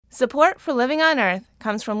Support for Living on Earth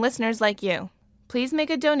comes from listeners like you. Please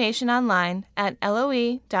make a donation online at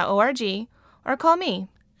loe.org or call me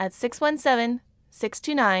at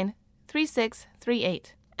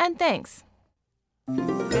 617-629-3638. And thanks.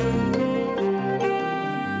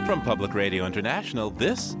 From Public Radio International,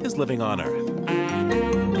 this is Living on Earth.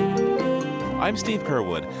 I'm Steve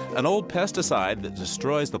Curwood. An old pesticide that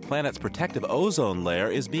destroys the planet's protective ozone layer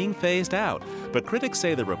is being phased out, but critics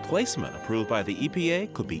say the replacement approved by the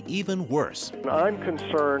EPA could be even worse. I'm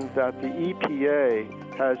concerned that the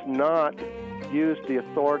EPA has not used the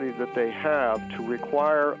authority that they have to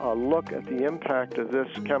require a look at the impact of this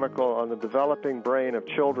chemical on the developing brain of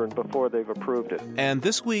children before they've approved it. And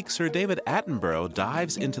this week, Sir David Attenborough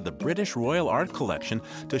dives into the British Royal Art Collection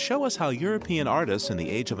to show us how European artists in the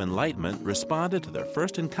Age of Enlightenment responded to their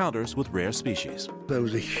first encounters with rare species. There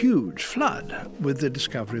was a huge flood with the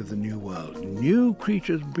discovery of the New World. New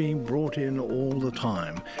creatures being brought in all the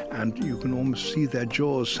time, and you can almost see their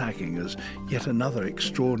jaws sagging as yet another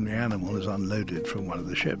extraordinary animal is unloaded from one of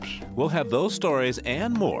the ships. We'll have those stories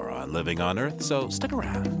and more on Living on Earth, so stick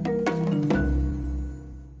around.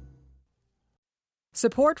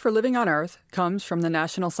 Support for Living on Earth comes from the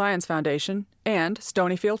National Science Foundation and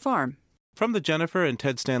Stonyfield Farm. From the Jennifer and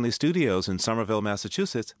Ted Stanley Studios in Somerville,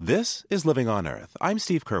 Massachusetts, this is Living on Earth. I'm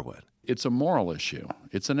Steve Curwood. It's a moral issue.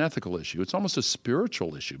 It's an ethical issue. It's almost a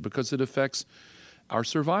spiritual issue because it affects our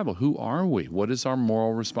survival. Who are we? What is our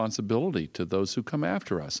moral responsibility to those who come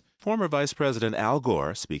after us? Former Vice President Al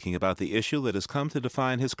Gore speaking about the issue that has come to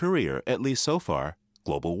define his career, at least so far,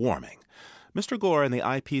 global warming. Mr. Gore and the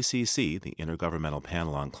IPCC, the Intergovernmental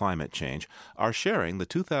Panel on Climate Change, are sharing the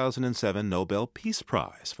 2007 Nobel Peace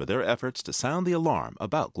Prize for their efforts to sound the alarm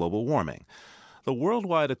about global warming. The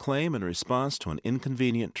worldwide acclaim in response to an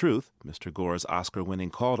inconvenient truth, Mr. Gore's Oscar-winning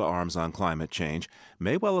call to arms on climate change,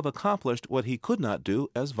 may well have accomplished what he could not do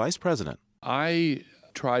as vice president. I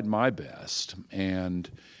tried my best, and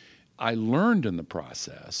I learned in the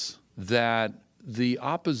process that the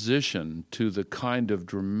opposition to the kind of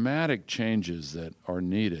dramatic changes that are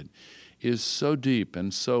needed is so deep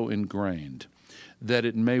and so ingrained that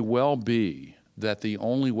it may well be that the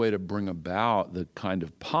only way to bring about the kind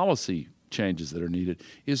of policy changes that are needed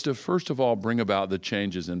is to first of all bring about the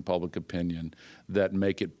changes in public opinion that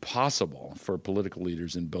make it possible for political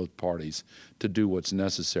leaders in both parties to do what's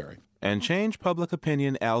necessary. And change public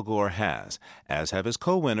opinion Al Gore has, as have his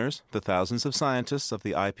co-winners, the thousands of scientists of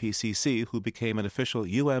the IPCC who became an official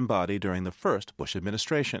UN body during the first Bush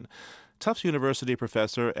administration. Tufts University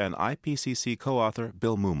professor and IPCC co-author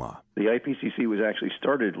Bill Muma. The IPCC was actually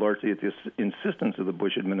started largely at the insistence of the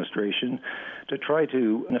Bush administration to try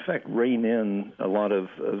to, in effect, rein in a lot of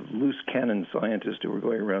loose cannon scientists who were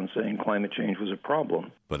going around saying climate change was a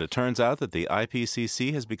problem. But it turns out that the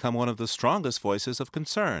IPCC has become one of the strongest voices of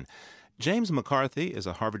concern. James McCarthy is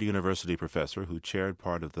a Harvard University professor who chaired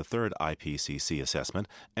part of the third IPCC assessment,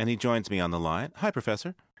 and he joins me on the line. Hi,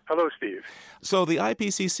 Professor. Hello, Steve. So the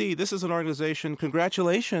IPCC, this is an organization,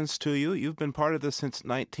 congratulations to you. You've been part of this since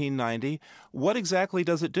 1990. What exactly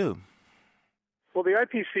does it do? Well, the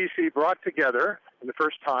IPCC brought together for the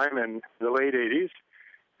first time in the late 80s,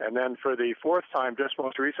 and then for the fourth time just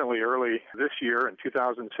most recently, early this year in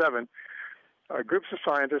 2007, groups of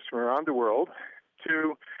scientists from around the world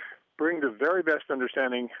to bring the very best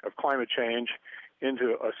understanding of climate change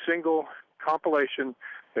into a single compilation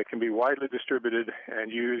that can be widely distributed and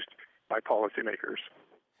used by policymakers.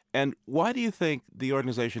 And why do you think the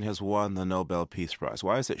organization has won the Nobel Peace Prize?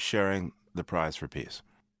 Why is it sharing the prize for peace?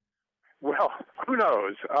 Well, who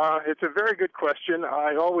knows? It's a very good question.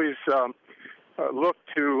 I always look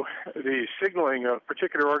to the signaling of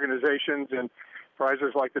particular organizations and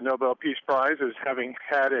prizes like the Nobel Peace Prize as having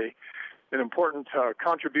had an important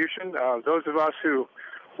contribution. Those of us who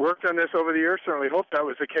worked on this over the years certainly hope that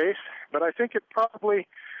was the case, but I think it probably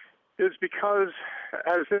is because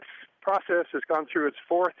as this process has gone through its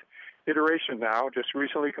fourth iteration now, just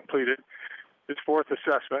recently completed its fourth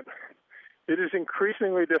assessment, it is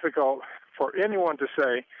increasingly difficult for anyone to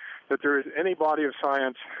say that there is any body of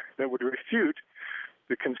science that would refute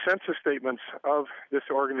the consensus statements of this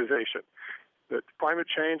organization. That climate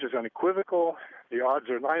change is unequivocal, the odds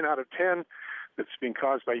are 9 out of 10, it's being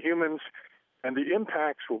caused by humans, and the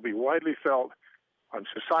impacts will be widely felt on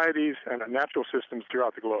societies and on natural systems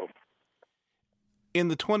throughout the globe. In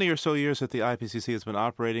the 20 or so years that the IPCC has been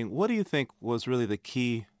operating, what do you think was really the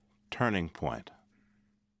key turning point?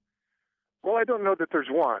 Well, I don't know that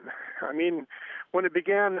there's one. I mean, when it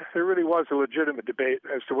began, there really was a legitimate debate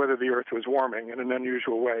as to whether the Earth was warming in an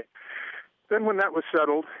unusual way. Then when that was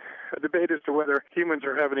settled, a debate as to whether humans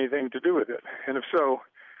are having anything to do with it, and if so,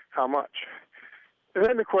 how much. And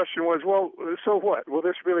then the question was, well, so what? Will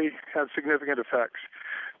this really have significant effects?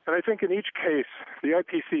 And I think in each case, the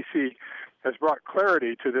IPCC has brought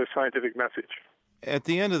clarity to this scientific message. At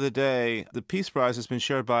the end of the day, the Peace Prize has been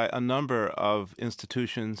shared by a number of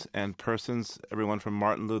institutions and persons, everyone from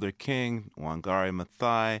Martin Luther King, Wangari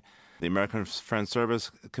Maathai, the American Friends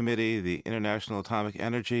Service Committee, the International Atomic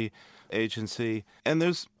Energy Agency. And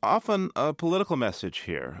there's often a political message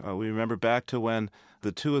here. We remember back to when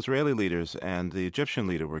the two Israeli leaders and the Egyptian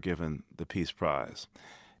leader were given the Peace Prize.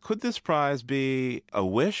 Could this prize be a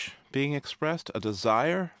wish being expressed, a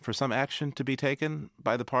desire for some action to be taken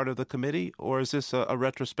by the part of the committee, or is this a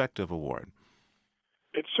retrospective award?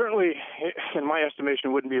 It certainly, in my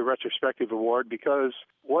estimation, wouldn't be a retrospective award because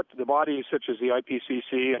what the bodies such as the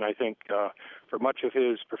IPCC, and I think for much of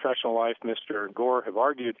his professional life, Mr. Gore, have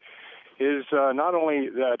argued, is not only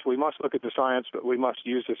that we must look at the science, but we must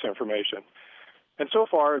use this information. And so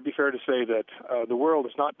far, it'd be fair to say that the world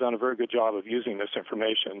has not done a very good job of using this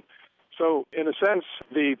information. So, in a sense,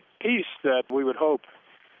 the peace that we would hope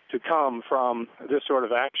to come from this sort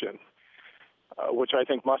of action, which I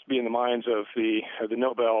think must be in the minds of the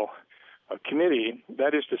Nobel Committee,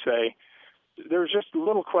 that is to say, there's just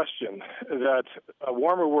little question that a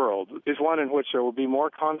warmer world is one in which there will be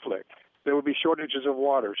more conflict. There will be shortages of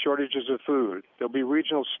water, shortages of food. There'll be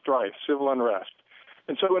regional strife, civil unrest.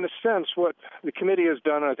 And so, in a sense, what the committee has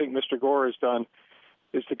done, and I think Mr. Gore has done,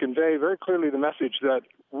 is to convey very clearly the message that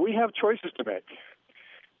we have choices to make.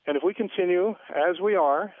 And if we continue as we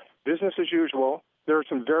are, business as usual, there are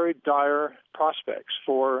some very dire prospects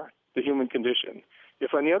for the human condition.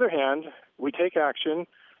 If, on the other hand, we take action,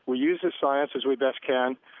 we use the science as we best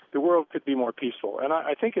can, the world could be more peaceful. And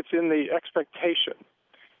I think it's in the expectation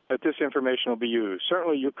that this information will be used.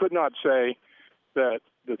 Certainly, you could not say that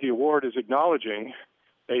the award is acknowledging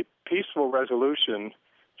a peaceful resolution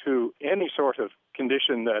to any sort of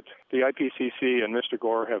condition that the IPCC and Mr.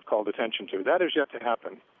 Gore have called attention to. That is yet to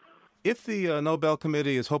happen. If the Nobel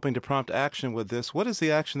Committee is hoping to prompt action with this, what is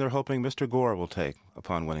the action they're hoping Mr. Gore will take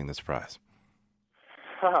upon winning this prize?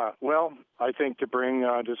 Well, I think to bring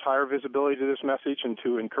just higher visibility to this message and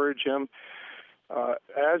to encourage him,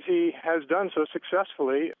 as he has done so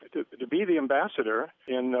successfully, to be the ambassador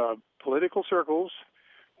in political circles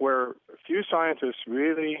where few scientists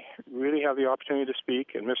really have the opportunity to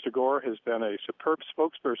speak, and Mr. Gore has been a superb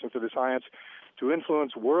spokesperson for the science to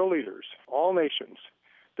influence world leaders, all nations,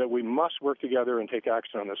 that we must work together and take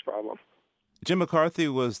action on this problem. Jim McCarthy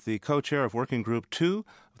was the co-chair of Working Group 2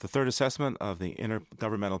 of the third assessment of the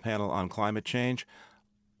Intergovernmental Panel on Climate Change.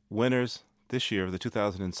 Winners this year of the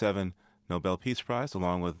 2007 Nobel Peace Prize,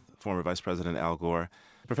 along with former Vice President Al Gore.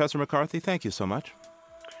 Professor McCarthy, thank you so much.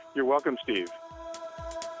 You're welcome, Steve.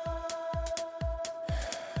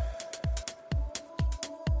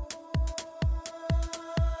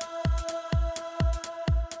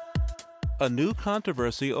 A new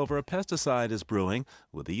controversy over a pesticide is brewing,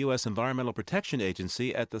 with the U.S. Environmental Protection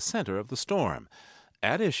Agency at the center of the storm.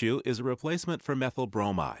 At issue is a replacement for methyl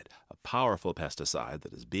bromide, a powerful pesticide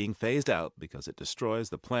that is being phased out because it destroys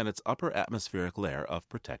the planet's upper atmospheric layer of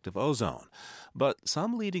protective ozone. But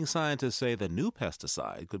some leading scientists say the new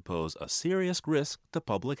pesticide could pose a serious risk to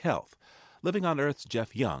public health. Living on Earth's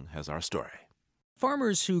Jeff Young has our story.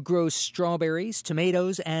 Farmers who grow strawberries,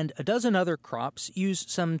 tomatoes, and a dozen other crops use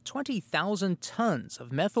some 20,000 tons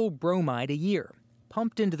of methyl bromide a year.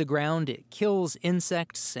 Pumped into the ground, it kills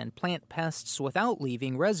insects and plant pests without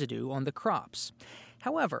leaving residue on the crops.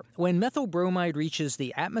 However, when methyl bromide reaches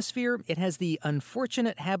the atmosphere, it has the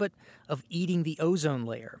unfortunate habit of eating the ozone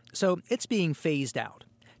layer, so it's being phased out.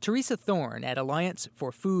 Teresa Thorne at Alliance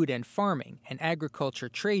for Food and Farming, an agriculture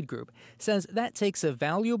trade group, says that takes a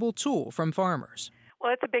valuable tool from farmers.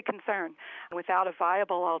 Well, it's a big concern. Without a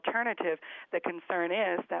viable alternative, the concern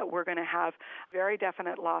is that we're going to have very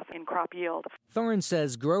definite loss in crop yield. Thorne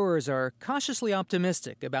says growers are cautiously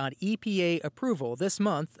optimistic about EPA approval this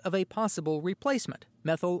month of a possible replacement,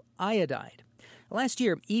 methyl iodide. Last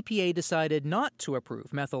year, EPA decided not to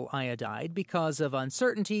approve methyl iodide because of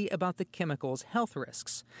uncertainty about the chemical's health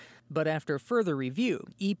risks. But after further review,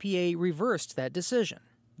 EPA reversed that decision.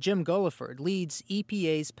 Jim Gulliford leads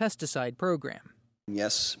EPA's pesticide program.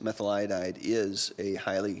 Yes, methyl iodide is a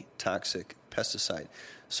highly toxic pesticide.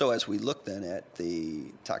 So as we look then at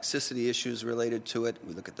the toxicity issues related to it,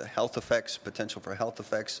 we look at the health effects, potential for health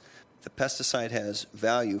effects. The pesticide has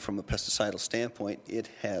value from a pesticidal standpoint. It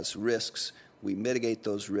has risks. We mitigate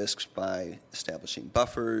those risks by establishing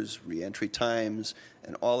buffers, reentry times,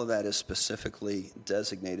 and all of that is specifically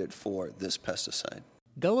designated for this pesticide.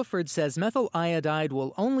 Gulliford says methyl iodide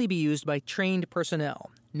will only be used by trained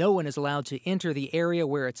personnel. No one is allowed to enter the area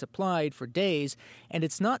where it's applied for days, and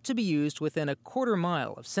it's not to be used within a quarter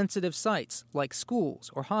mile of sensitive sites like schools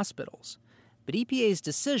or hospitals. But EPA's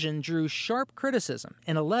decision drew sharp criticism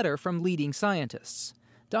in a letter from leading scientists.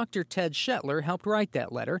 Dr. Ted Shetler helped write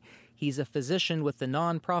that letter. He's a physician with the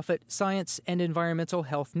nonprofit Science and Environmental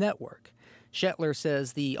Health Network. Shetler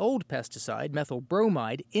says the old pesticide, methyl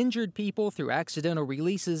bromide, injured people through accidental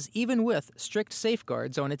releases even with strict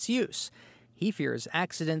safeguards on its use. He fears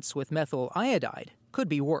accidents with methyl iodide could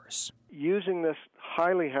be worse. Using this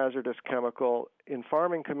highly hazardous chemical in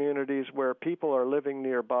farming communities where people are living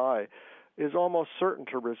nearby is almost certain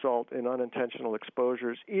to result in unintentional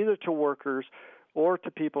exposures, either to workers or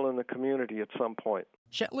to people in the community at some point.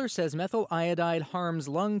 Shetler says methyl iodide harms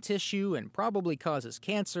lung tissue and probably causes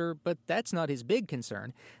cancer, but that's not his big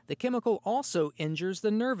concern. The chemical also injures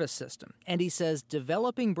the nervous system, and he says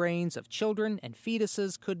developing brains of children and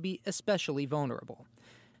fetuses could be especially vulnerable.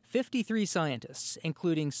 53 scientists,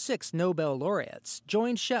 including 6 Nobel laureates,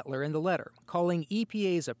 joined Shetler in the letter, calling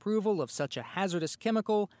EPA's approval of such a hazardous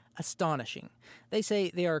chemical astonishing. They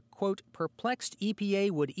say they are, quote, perplexed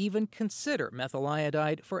EPA would even consider methyl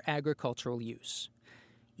iodide for agricultural use.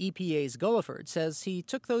 EPA's Gulliford says he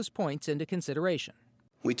took those points into consideration.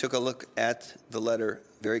 We took a look at the letter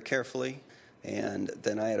very carefully, and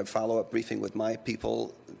then I had a follow-up briefing with my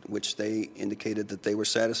people, which they indicated that they were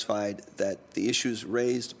satisfied that the issues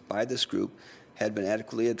raised by this group had been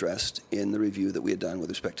adequately addressed in the review that we had done with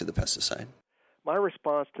respect to the pesticide. My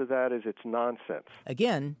response to that is it's nonsense.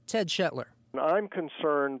 Again, Ted Shetler. I'm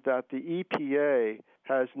concerned that the EPA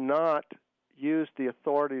has not used the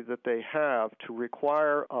authority that they have to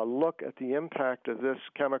require a look at the impact of this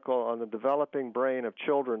chemical on the developing brain of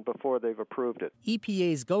children before they've approved it.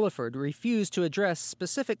 EPA's Gulliford refused to address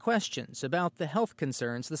specific questions about the health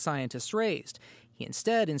concerns the scientists raised. He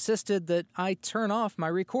instead insisted that I turn off my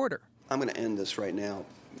recorder. I'm going to end this right now.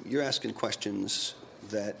 You're asking questions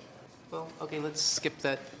that... Well, okay, let's skip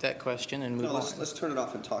that question and move on. Let's turn it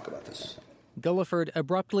off and talk about this. Gulliford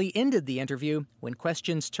abruptly ended the interview when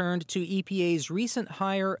questions turned to EPA's recent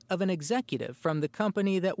hire of an executive from the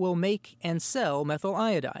company that will make and sell methyl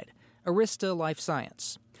iodide, Arysta Life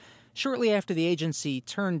Science. Shortly after the agency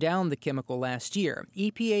turned down the chemical last year,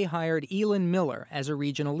 EPA hired Elin Miller as a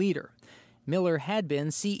regional leader. Miller had been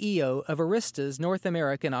CEO of Arysta's North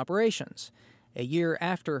American operations. A year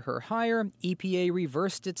after her hire, EPA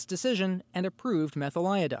reversed its decision and approved methyl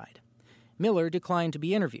iodide. Miller declined to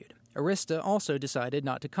be interviewed. Arysta also decided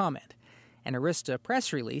not to comment. An Arysta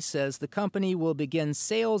press release says the company will begin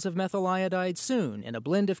sales of methyl iodide soon in a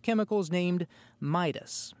blend of chemicals named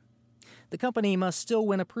Midas. The company must still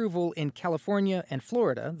win approval in California and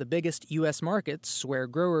Florida, the biggest U.S. markets where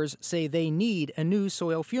growers say they need a new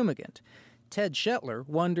soil fumigant. Ted Shetler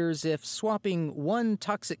wonders if swapping one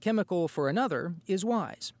toxic chemical for another is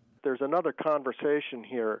wise. There's another conversation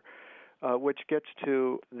here which gets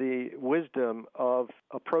to the wisdom of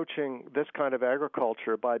approaching this kind of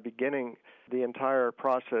agriculture by beginning the entire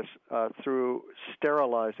process through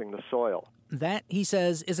sterilizing the soil. That, he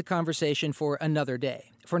says, is a conversation for another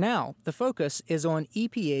day. For now, the focus is on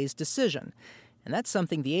EPA's decision, and that's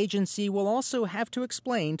something the agency will also have to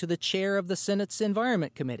explain to the chair of the Senate's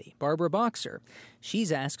Environment Committee, Barbara Boxer.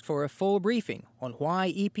 She's asked for a full briefing on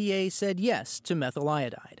why EPA said yes to methyl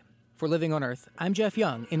iodide. For Living on Earth, I'm Jeff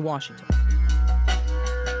Young in Washington.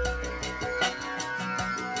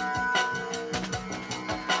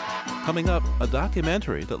 Coming up, a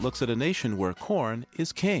documentary that looks at a nation where corn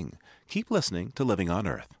is king. Keep listening to Living on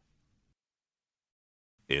Earth.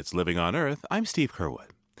 It's Living on Earth. I'm Steve Curwood.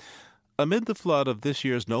 Amid the flood of this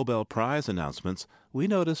year's Nobel Prize announcements, we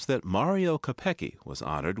noticed that Mario Capecchi was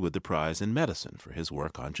honored with the prize in medicine for his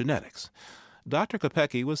work on genetics. Dr.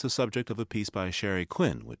 Capecchi was the subject of a piece by Sherry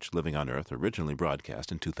Quinn, which Living on Earth originally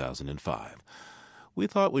broadcast in 2005. We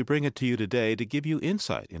thought we'd bring it to you today to give you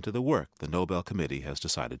insight into the work the Nobel Committee has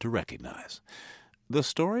decided to recognize. The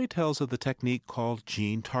story tells of the technique called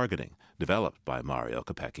gene targeting, developed by Mario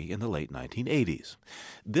Capecchi in the late 1980s.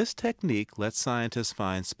 This technique lets scientists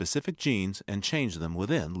find specific genes and change them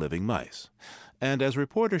within living mice. And as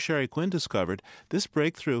reporter Sherry Quinn discovered, this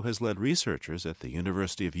breakthrough has led researchers at the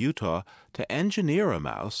University of Utah to engineer a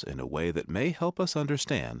mouse in a way that may help us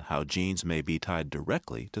understand how genes may be tied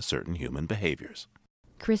directly to certain human behaviors.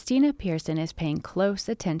 Christina Pearson is paying close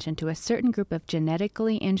attention to a certain group of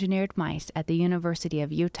genetically engineered mice at the University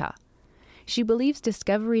of Utah. She believes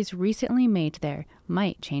discoveries recently made there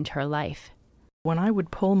might change her life. When I would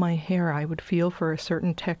pull my hair, I would feel for a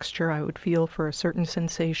certain texture, I would feel for a certain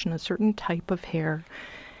sensation, a certain type of hair.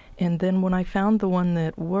 And then when I found the one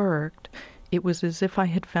that worked, It was as if I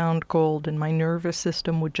had found gold and my nervous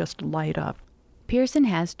system would just light up. Pearson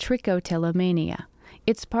has trichotillomania.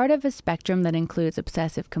 It's part of a spectrum that includes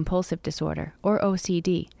obsessive-compulsive disorder, or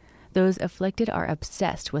OCD. Those afflicted are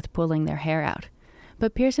obsessed with pulling their hair out.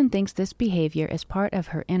 But Pearson thinks this behavior is part of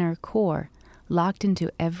her inner core, locked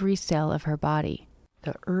into every cell of her body.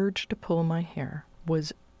 The urge to pull my hair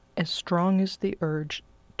was as strong as the urge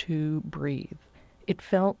to breathe. It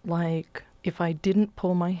felt like if I didn't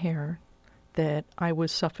pull my hair, that I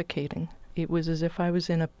was suffocating. It was as if I was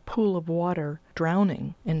in a pool of water,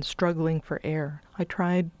 drowning and struggling for air. I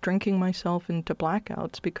tried drinking myself into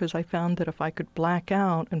blackouts because I found that if I could black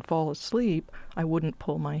out and fall asleep, I wouldn't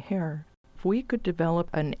pull my hair. If we could develop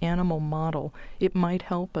an animal model, it might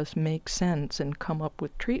help us make sense and come up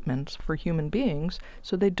with treatments for human beings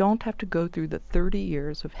so they don't have to go through the 30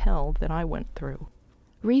 years of hell that I went through.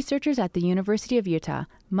 Researchers at the University of Utah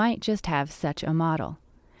might just have such a model.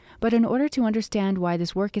 But in order to understand why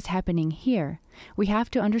this work is happening here, we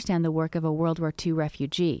have to understand the work of a World War II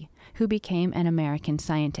refugee who became an American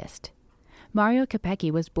scientist. Mario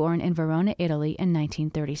Capecchi was born in Verona, Italy in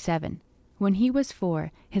 1937. When he was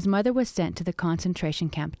 4, his mother was sent to the concentration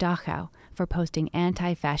camp Dachau for posting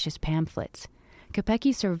anti-fascist pamphlets.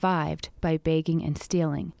 Capecchi survived by begging and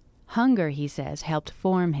stealing. Hunger, he says, helped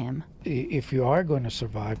form him. If you are going to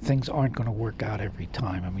survive, things aren't going to work out every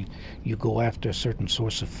time. I mean, you go after a certain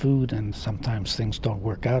source of food, and sometimes things don't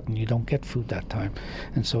work out, and you don't get food that time.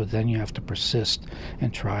 And so then you have to persist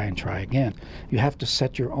and try again. You have to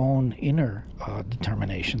set your own inner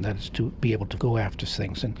determination, that is to be able to go after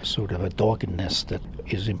things, and sort of a doggedness that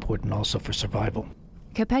is important also for survival.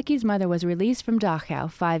 Capecchi's mother was released from Dachau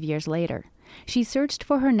 5 years later. She searched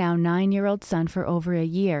for her now 9-year-old son for over a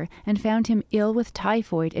year and found him ill with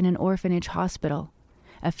typhoid in an orphanage hospital.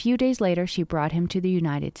 A few days later, she brought him to the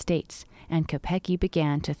United States, and Capecchi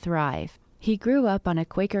began to thrive. He grew up on a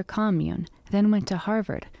Quaker commune, then went to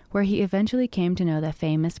Harvard, where he eventually came to know the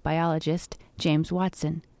famous biologist James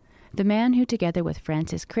Watson, the man who, together with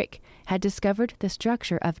Francis Crick, had discovered the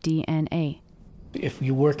structure of DNA. If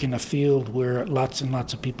you work in a field where lots and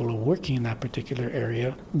lots of people are working in that particular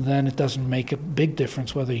area, then it doesn't make a big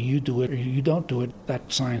difference whether you do it or you don't do it.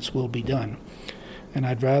 That science will be done. And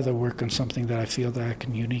I'd rather work on something that I feel that I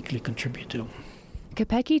can uniquely contribute to.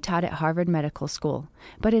 Capecchi taught at Harvard Medical School,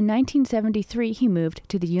 but in 1973 he moved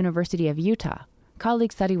to the University of Utah.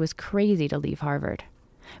 Colleagues thought he was crazy to leave Harvard.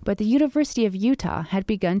 But the University of Utah had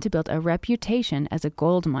begun to build a reputation as a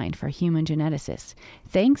gold mine for human geneticists,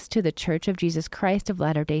 thanks to the Church of Jesus Christ of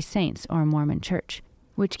Latter-day Saints, or Mormon Church,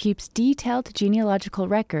 which keeps detailed genealogical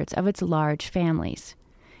records of its large families.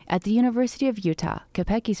 At the University of Utah,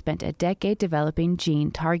 Capecchi spent a decade developing gene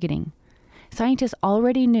targeting. Scientists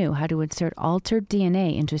already knew how to insert altered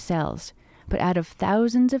DNA into cells, but out of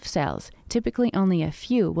thousands of cells, typically only a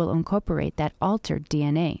few will incorporate that altered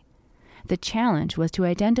DNA. The challenge was to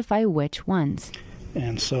identify which ones.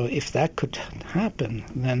 And so if that could happen,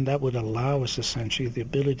 then that would allow us essentially the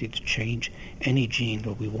ability to change any gene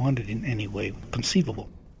that we wanted in any way conceivable.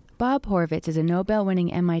 Bob Horvitz is a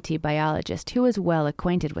Nobel-winning MIT biologist who is well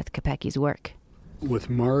acquainted with Capecchi's work.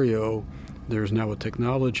 With Mario, there's now a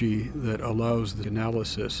technology that allows the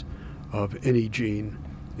analysis of any gene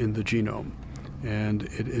in the genome. And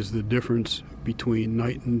it is the difference between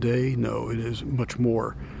night and day? No, it is much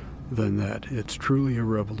more than that. It's truly a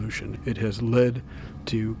revolution. It has led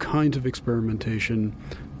to kinds of experimentation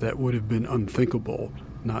that would have been unthinkable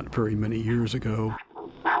not very many years ago.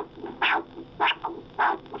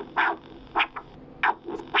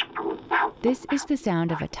 This is the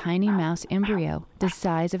sound of a tiny mouse embryo the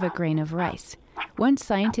size of a grain of rice. Once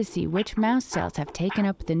scientists see which mouse cells have taken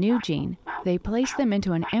up the new gene, they place them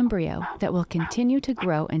into an embryo that will continue to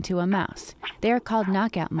grow into a mouse. They are called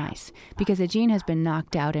knockout mice because a gene has been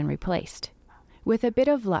knocked out and replaced. With a bit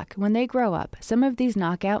of luck, when they grow up, some of these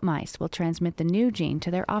knockout mice will transmit the new gene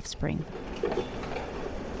to their offspring.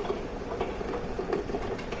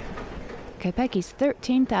 Capecchi's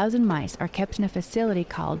 13,000 mice are kept in a facility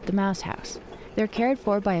called the Mouse House. They're cared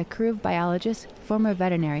for by a crew of biologists, former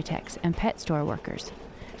veterinary techs, and pet store workers.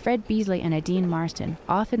 Fred Beasley and Adine Marston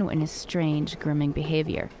often witness strange, grooming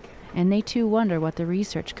behavior, and they too wonder what the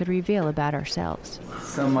research could reveal about ourselves.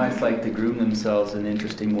 Some mice like to groom themselves in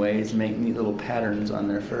interesting ways, make neat little patterns on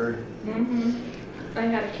their fur. I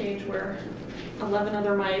had a cage where 11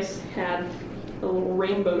 other mice had a little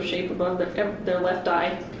rainbow shape above their left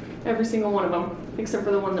eye. Every single one of them, except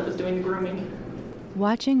for the one that was doing the grooming.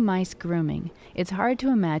 Watching mice grooming, it's hard to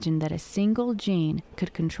imagine that a single gene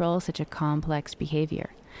could control such a complex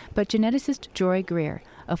behavior. But geneticist Joy Greer,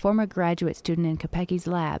 a former graduate student in Kopecky's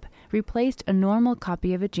lab, replaced a normal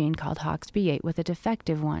copy of a gene called HOXB8 with a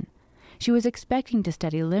defective one. She was expecting to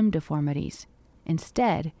study limb deformities.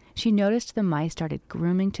 Instead, she noticed the mice started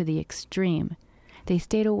grooming to the extreme. They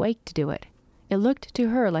stayed awake to do it. It looked to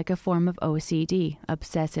her like a form of OCD,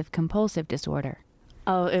 obsessive-compulsive disorder.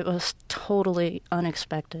 Oh, it was totally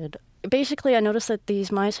unexpected. Basically, I noticed that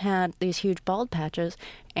these mice had these huge bald patches,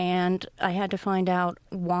 and I had to find out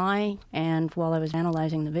why. And while I was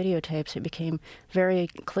analyzing the videotapes, it became very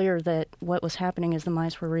clear that what was happening is the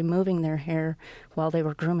mice were removing their hair while they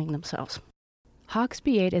were grooming themselves.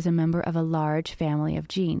 HOXB8 is a member of a large family of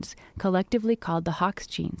genes, collectively called the HOX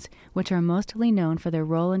genes, which are mostly known for their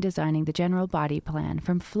role in designing the general body plan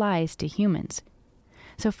from flies to humans.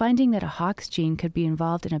 So finding that a HOX gene could be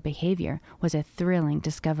involved in a behavior was a thrilling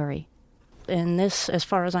discovery. And this, as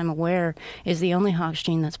far as I'm aware, is the only HOX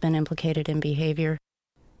gene that's been implicated in behavior.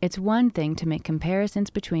 It's one thing to make comparisons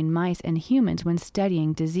between mice and humans when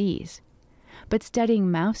studying disease. But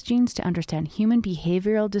studying mouse genes to understand human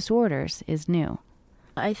behavioral disorders is new.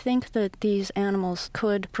 I think that these animals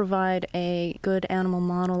could provide a good animal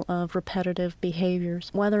model of repetitive behaviors.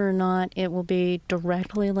 Whether or not it will be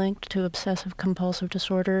directly linked to obsessive-compulsive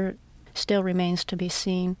disorder still remains to be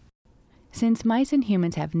seen. Since mice and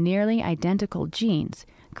humans have nearly identical genes,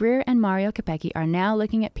 Greer and Mario Kopecky are now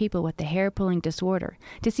looking at people with the hair-pulling disorder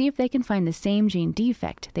to see if they can find the same gene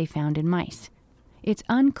defect they found in mice. It's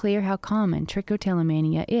unclear how common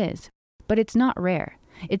trichotillomania is, but it's not rare.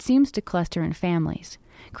 It seems to cluster in families.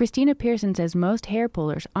 Christina Pearson says most hair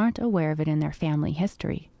pullers aren't aware of it in their family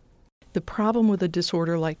history. The problem with a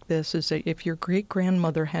disorder like this is that if your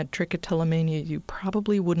great-grandmother had trichotillomania, you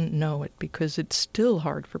probably wouldn't know it because it's still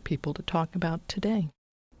hard for people to talk about today.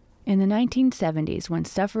 In the 1970s, when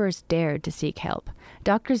sufferers dared to seek help,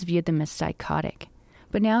 doctors viewed them as psychotic.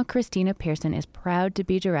 But now Christina Pearson is proud to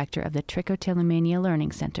be director of the Trichotillomania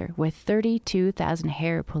Learning Center with 32,000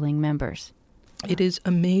 hair-pulling members. It is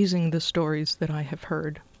amazing the stories that I have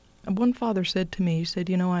heard. One father said to me, he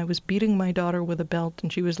said, I was beating my daughter with a belt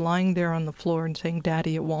and she was lying there on the floor and saying,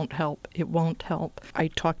 "Daddy, it won't help, it won't help." I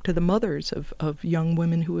talked to the mothers of young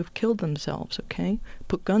women who have killed themselves,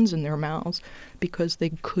 put guns in their mouths because they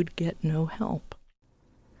could get no help.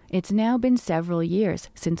 It's now been several years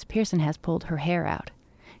since Pearson has pulled her hair out.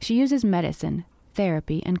 She uses medicine,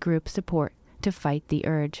 therapy, and group support to fight the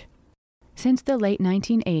urge. Since the late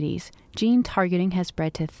 1980s, gene targeting has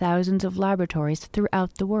spread to thousands of laboratories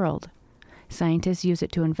throughout the world. Scientists use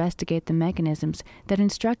it to investigate the mechanisms that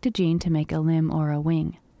instruct a gene to make a limb or a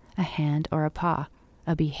wing, a hand or a paw,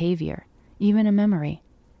 a behavior, even a memory.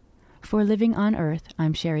 For Living on Earth,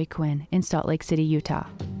 I'm Sherry Quinn in Salt Lake City, Utah.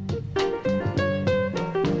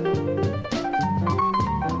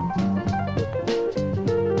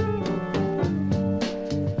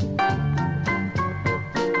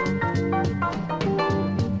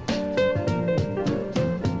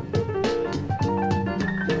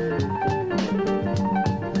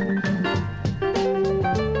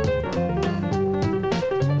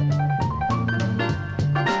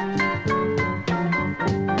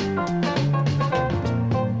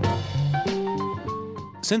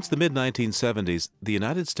 Since the mid-1970s, the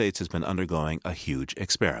United States has been undergoing a huge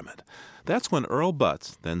experiment. That's when Earl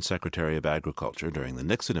Butz, then Secretary of Agriculture during the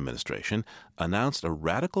Nixon administration, announced a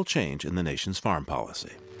radical change in the nation's farm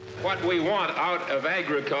policy. What we want out of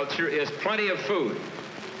agriculture is plenty of food,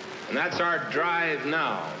 and that's our drive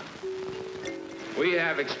now. We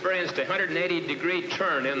have experienced a 180-degree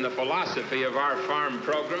turn in the philosophy of our farm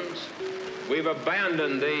programs. We've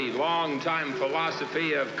abandoned the long-time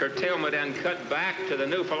philosophy of curtailment and cut back to the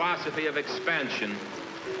new philosophy of expansion.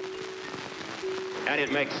 And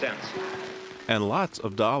it makes sense. And lots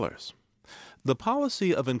of dollars. The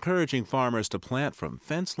policy of encouraging farmers to plant from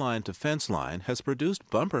fence line to fence line has produced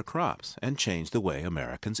bumper crops and changed the way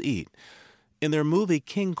Americans eat. In their movie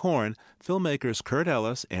King Corn, filmmakers Kurt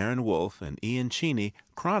Ellis, Aaron Wolf, and Ian Cheney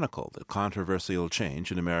chronicle the controversial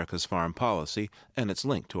change in America's farm policy and its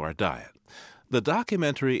link to our diet. The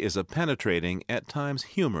documentary is a penetrating, at times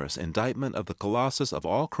humorous indictment of the colossus of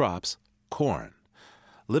all crops, corn.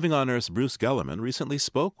 Living on Earth's Bruce Gellerman recently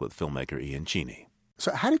spoke with filmmaker Ian Cheney.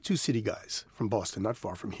 So how did two city guys from Boston, not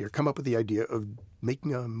far from here, come up with the idea of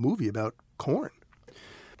making a movie about corn?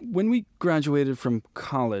 When we graduated from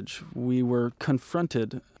college, we were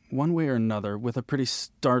confronted, one way or another, with a pretty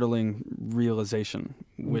startling realization.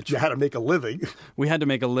 which you had to make a living. We had to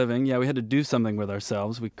make a living. Yeah, we had to do something with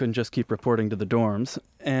ourselves. We couldn't just keep reporting to the dorms.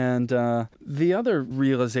 And the other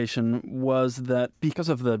realization was that because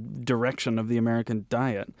of the direction of the American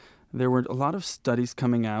diet, there were a lot of studies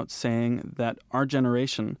coming out saying that our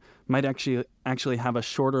generation might actually have a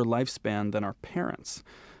shorter lifespan than our parents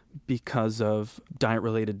because of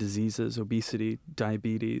diet-related diseases, obesity,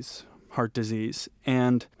 diabetes, heart disease.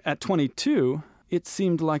 And at 22, it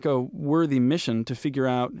seemed like a worthy mission to figure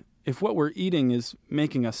out if what we're eating is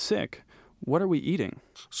making us sick, what are we eating?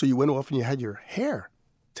 So you went off and you had your hair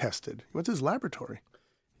tested. You went to his laboratory.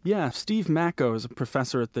 Yeah, Steve Macko is a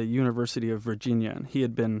professor at the University of Virginia, and he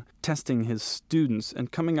had been testing his students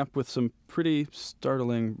and coming up with some pretty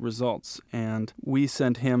startling results. And we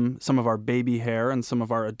sent him some of our baby hair and some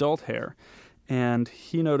of our adult hair. And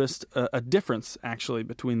he noticed a difference, actually,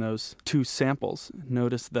 between those two samples.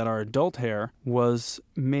 Noticed that our adult hair was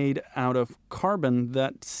made out of carbon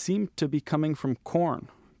that seemed to be coming from corn.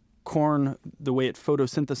 Corn, the way it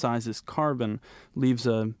photosynthesizes carbon, leaves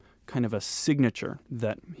a kind of a signature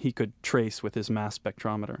that he could trace with his mass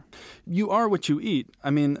spectrometer. You are what you eat.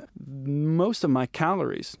 I mean, most of my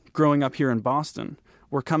calories growing up here in Boston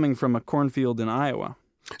were coming from a cornfield in Iowa.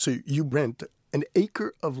 So you rent an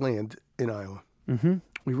acre of land in Iowa. Mm-hmm.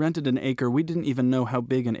 We rented an acre. We didn't even know how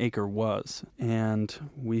big an acre was.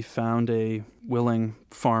 And we found a willing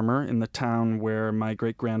farmer in the town where my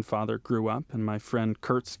great-grandfather grew up and my friend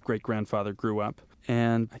Kurt's great-grandfather grew up.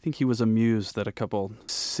 And I think he was amused that a couple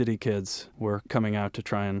city kids were coming out to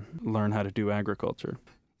try and learn how to do agriculture.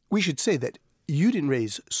 We should say that you didn't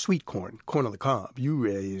raise sweet corn on the cob. You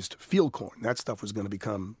raised field corn. That stuff was going to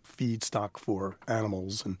become feedstock for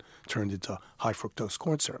animals and turned into high fructose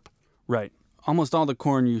corn syrup. Right. Almost all the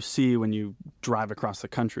corn you see when you drive across the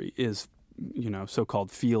country is,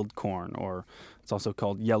 so-called field corn, or it's also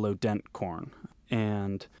called yellow dent corn.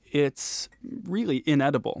 And it's really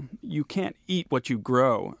inedible. You can't eat what you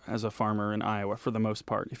grow as a farmer in Iowa for the most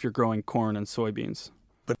part if you're growing corn and soybeans.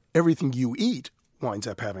 But everything you eat winds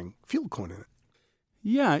up having field corn in it.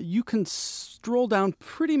 Yeah, you can stroll down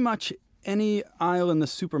pretty much any aisle in the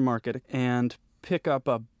supermarket and pick up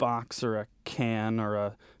a box or a can or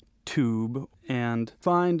a tube and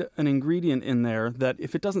find an ingredient in there that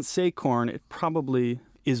if it doesn't say corn, it probably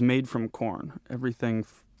is made from corn. Everything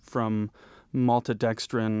from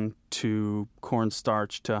maltodextrin to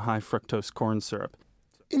cornstarch to high fructose corn syrup.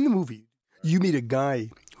 In the movie, you meet a guy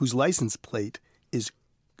whose license plate is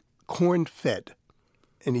corn-fed.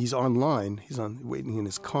 And he's online, waiting in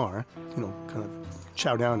his car, kind of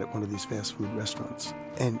chow down at one of these fast food restaurants.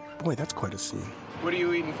 And boy, that's quite a scene. What are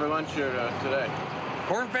you eating for lunch here today?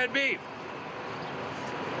 Corn-fed beef.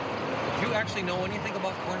 Do you actually know anything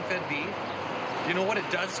about corn-fed beef? Do you know what it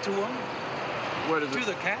does to them? What is it? To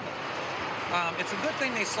the cattle. It's a good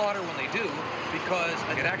thing they slaughter when they do, because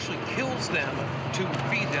it actually kills them to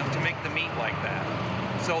feed them to make the meat like that.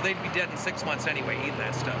 So they'd be dead in 6 months anyway eating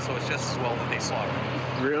that stuff, so it's just as well that they slaughter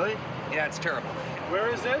them. Really? Yeah, it's terrible.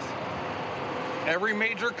 Where is this? Every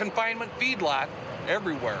major confinement feedlot,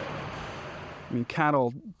 everywhere. I mean,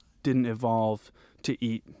 cattle didn't evolve to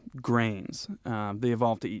eat grains. They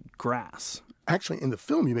evolved to eat grass. Actually, in the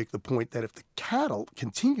film, you make the point that if the cattle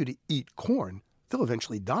continue to eat corn, they'll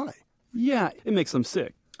eventually die. Yeah, it makes them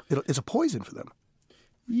sick. It's a poison for them.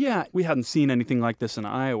 Yeah, we hadn't seen anything like this in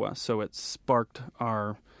Iowa, so it sparked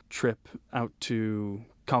our trip out to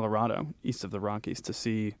Colorado, east of the Rockies, to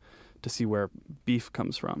see where beef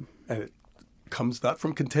comes from. And it comes not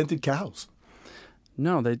from contented cows.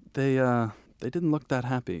 No, they didn't look that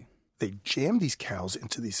happy. They jam these cows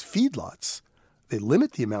into these feedlots. They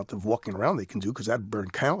limit the amount of walking around they can do because that burn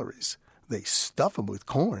calories. They stuff them with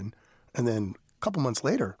corn, and then a couple months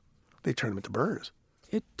later, they turn them into burgers.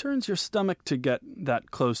 It turns your stomach to get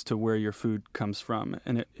that close to where your food comes from.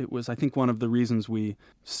 And it was, I think, one of the reasons we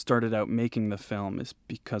started out making the film is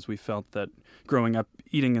because we felt that growing up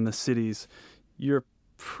eating in the cities, you're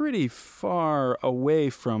pretty far away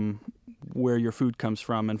from where your food comes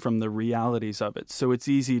from and from the realities of it. So it's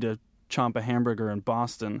easy to chomp a hamburger in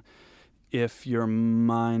Boston if your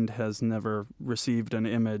mind has never received an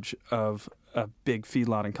image of a big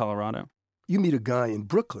feedlot in Colorado. You meet a guy in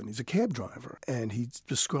Brooklyn, he's a cab driver, and he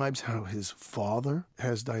describes how his father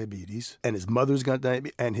has diabetes, and his mother's got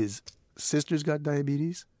diabetes, and his sister's got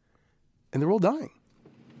diabetes, and they're all dying.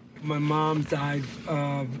 My mom died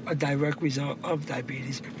of a direct result of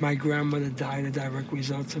diabetes. My grandmother died of direct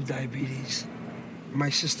results of diabetes. My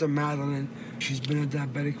sister Madeline, she's been a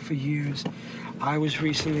diabetic for years. I was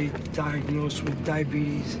recently diagnosed with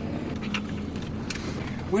diabetes.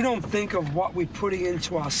 We don't think of what we're putting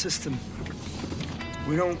into our system.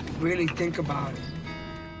 We don't really think about it.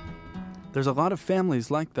 There's a lot of families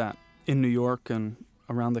like that in New York and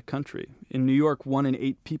around the country. In New York, 1 in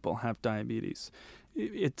 8 people have diabetes.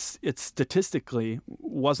 It's statistically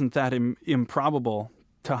wasn't that improbable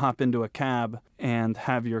to hop into a cab and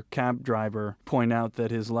have your cab driver point out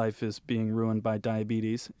that his life is being ruined by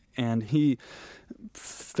diabetes. And he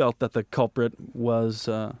felt that the culprit was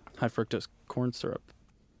high fructose corn syrup.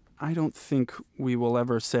 I don't think we will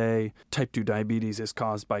ever say type 2 diabetes is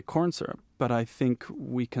caused by corn syrup, but I think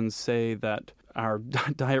we can say that our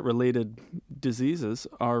diet-related diseases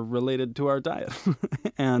are related to our diet.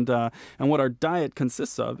 and what our diet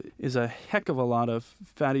consists of is a heck of a lot of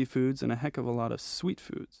fatty foods and a heck of a lot of sweet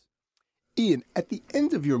foods. Ian, at the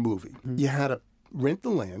end of your movie, you had to rent the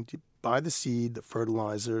land, you buy the seed, the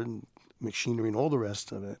fertilizer, and machinery, and all the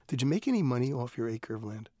rest of it. Did you make any money off your acre of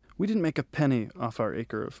land? We didn't make a penny off our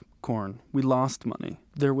acre of corn. We lost money.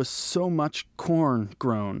 There was so much corn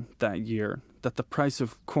grown that year that the price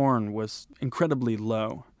of corn was incredibly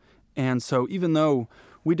low. And so even though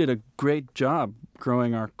we did a great job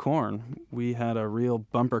growing our corn, we had a real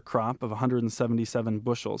bumper crop of 177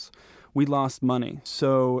 bushels. We lost money.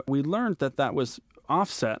 So we learned that that was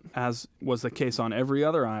offset, as was the case on every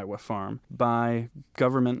other Iowa farm, by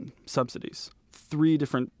government subsidies. 3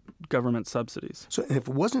 different government subsidies. So if it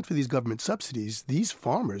wasn't for these government subsidies, these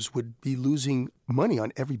farmers would be losing money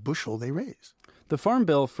on every bushel they raise. The Farm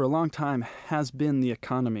Bill for a long time has been the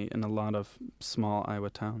economy in a lot of small Iowa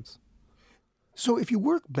towns. So if you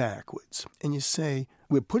work backwards and you say,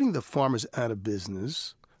 we're putting the farmers out of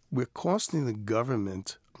business, we're costing the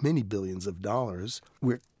government many billions of dollars,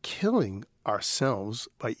 we're killing ourselves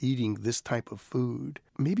by eating this type of food,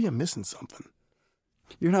 maybe I'm missing something.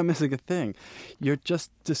 You're not missing a thing. You're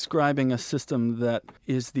just describing a system that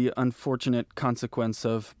is the unfortunate consequence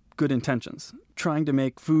of good intentions. Trying to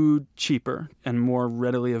make food cheaper and more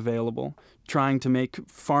readily available, trying to make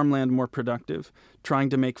farmland more productive, trying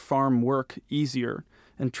to make farm work easier,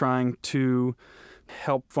 and trying to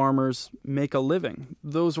help farmers make a living.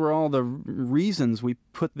 Those were all the reasons we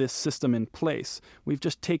put this system in place. We've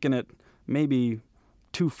just taken it maybe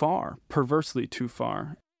too far, perversely too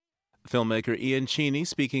far. Filmmaker Ian Cheney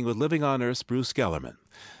speaking with Living on Earth's Bruce Gellerman.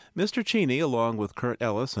 Mr. Cheney, along with Kurt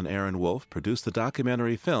Ellis and Aaron Wolf, produced the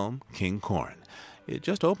documentary film King Corn. It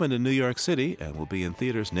just opened in New York City and will be in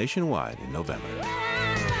theaters nationwide in November.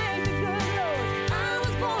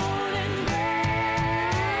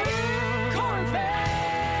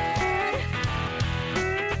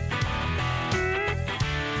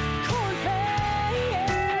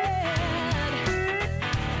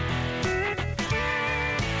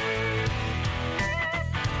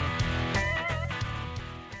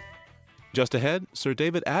 Just ahead, Sir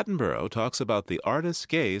David Attenborough talks about the artist's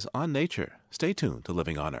gaze on nature. Stay tuned to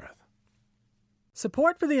Living on Earth.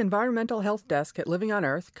 Support for the Environmental Health Desk at Living on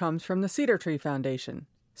Earth comes from the Cedar Tree Foundation.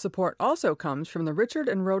 Support also comes from the Richard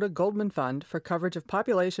and Rhoda Goldman Fund for coverage of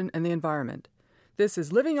population and the environment. This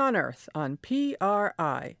is Living on Earth on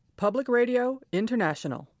PRI, Public Radio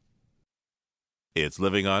International. It's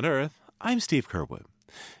Living on Earth. I'm Steve Curwood.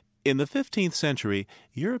 In the 15th century,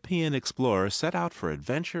 European explorers set out for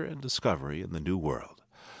adventure and discovery in the New World.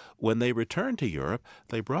 When they returned to Europe,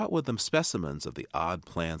 they brought with them specimens of the odd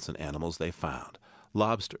plants and animals they found,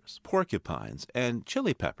 lobsters, porcupines, and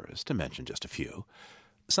chili peppers, to mention just a few.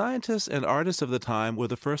 Scientists and artists of the time were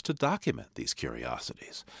the first to document these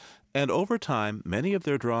curiosities. And over time, many of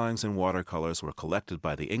their drawings and watercolors were collected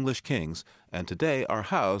by the English kings and today are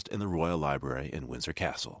housed in the Royal Library in Windsor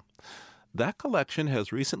Castle. That collection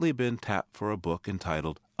has recently been tapped for a book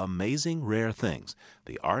entitled Amazing Rare Things,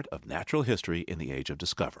 The Art of Natural History in the Age of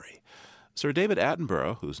Discovery. Sir David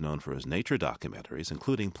Attenborough, who's known for his nature documentaries,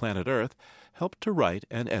 including Planet Earth, helped to write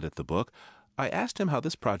and edit the book. I asked him how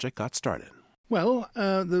this project got started. Well,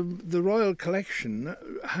 the Royal Collection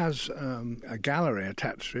has a gallery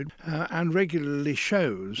attached to it and regularly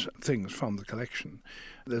shows things from the collection.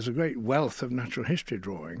 There's a great wealth of natural history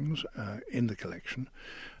drawings in the collection,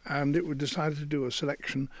 and it was decided to do a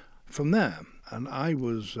selection from there. And I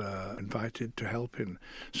was invited to help in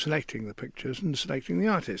selecting the pictures and selecting the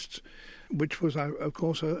artists, which was, of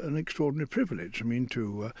course, an extraordinary privilege. I mean,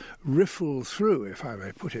 to riffle through, if I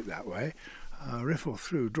may put it that way, riffle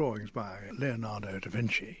through drawings by Leonardo da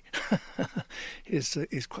Vinci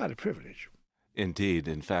is quite a privilege. Indeed.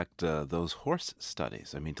 In fact, those horse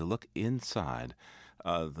studies, I mean, to look inside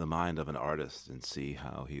the mind of an artist and see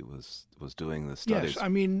how he was doing the studies. Yes, I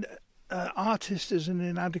mean, artist is an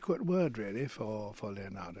inadequate word, really, for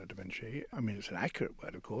Leonardo da Vinci. I mean, it's an accurate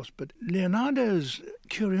word, of course, but Leonardo's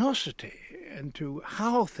curiosity into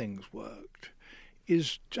how things worked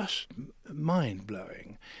is just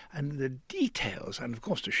mind-blowing. And the details, and of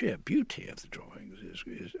course the sheer beauty of the drawings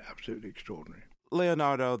is absolutely extraordinary.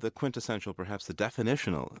 Leonardo, the quintessential, perhaps the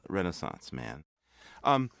definitional Renaissance man.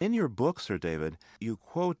 In your book, Sir David, you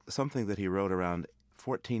quote something that he wrote around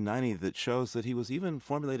 1490 that shows that he was even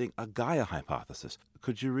formulating a Gaia hypothesis.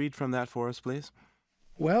 Could you read from that for us, please?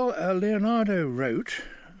 Well, Leonardo wrote,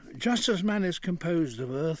 "Just as man is composed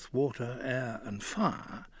of earth, water, air, and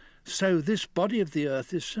fire, so this body of the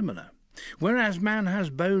earth is similar. Whereas man has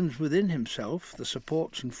bones within himself, the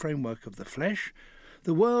supports and framework of the flesh,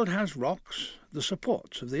 the world has rocks, the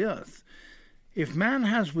supports of the earth. If man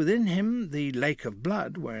has within him the lake of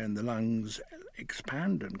blood, wherein the lungs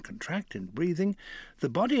expand and contract in breathing, the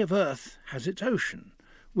body of earth has its ocean,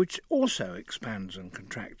 which also expands and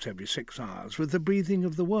contracts every 6 hours with the breathing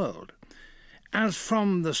of the world. As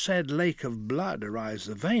from the said lake of blood arise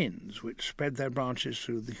the veins, which spread their branches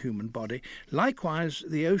through the human body, likewise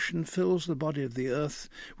the ocean fills the body of the earth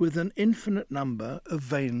with an infinite number of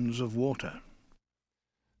veins of water."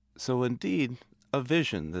 So indeed, a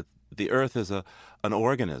vision that the earth is an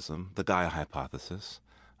organism, the Gaia hypothesis,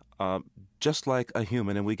 just like a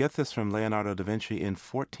human. And we get this from Leonardo da Vinci in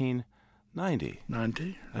 1490.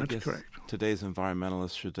 That's correct. Today's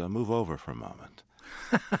environmentalists should move over for a moment.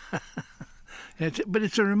 But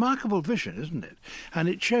it's a remarkable vision, isn't it? And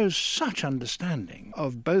it shows such understanding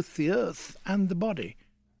of both the earth and the body.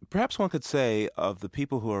 Perhaps one could say of the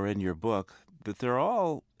people who are in your book that they're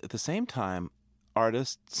all, at the same time,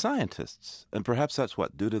 artists, scientists. And perhaps that's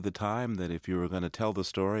what, due to the time, that if you were going to tell the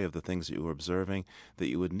story of the things that you were observing, that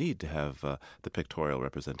you would need to have the pictorial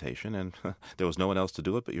representation, and there was no one else to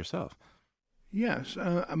do it but yourself. Yes,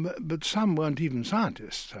 but some weren't even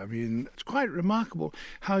scientists. I mean, it's quite remarkable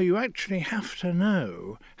how you actually have to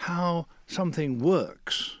know how something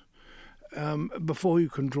works before you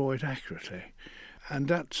can draw it accurately. And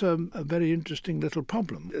that's a very interesting little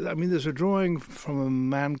problem. I mean, there's a drawing from a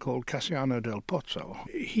man called Cassiano del Pozzo.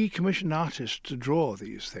 He commissioned artists to draw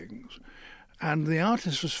these things. And the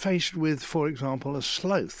artist was faced with, for example, a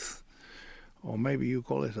sloth, or maybe you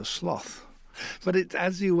call it a sloth. But it,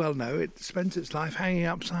 as you well know, it spends its life hanging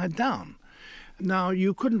upside down. Now,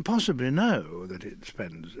 you couldn't possibly know that it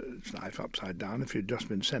spends its life upside down if you'd just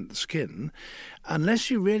been sent the skin, unless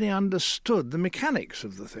you really understood the mechanics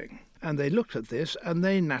of the thing. And they looked at this, and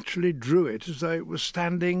they naturally drew it as though it was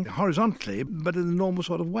standing horizontally, but in a normal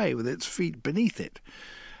sort of way, with its feet beneath it.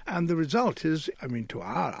 And the result is, I mean, to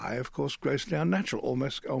our eye, of course, grossly unnatural,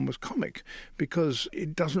 almost comic, because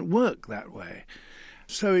it doesn't work that way.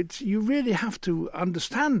 So you really have to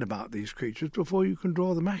understand about these creatures before you can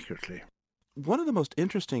draw them accurately. One of the most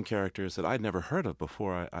interesting characters that I'd never heard of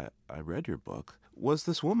before I read your book was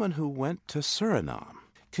this woman who went to Suriname.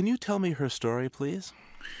 Can you tell me her story, please?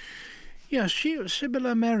 Yes,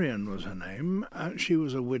 Sibylla Merian was her name. She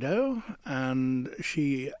was a widow, and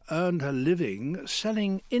she earned her living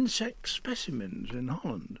selling insect specimens in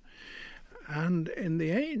Holland. And in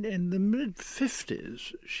the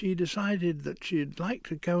mid-50s, she decided that she'd like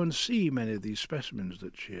to go and see many of these specimens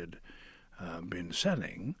that she had been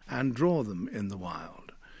selling and draw them in the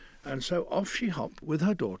wild. And so off she hopped with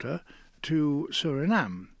her daughter to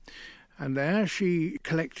Suriname. And there she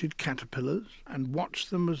collected caterpillars and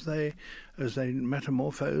watched them as they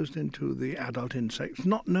metamorphosed into the adult insects,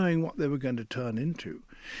 not knowing what they were going to turn into,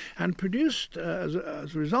 and produced, as a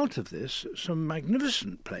result of this, some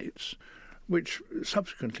magnificent plates, which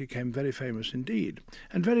subsequently became very famous indeed.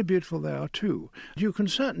 And very beautiful they are too. You can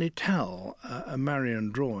certainly tell a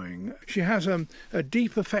Merian drawing. She has a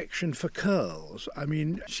deep affection for curls. I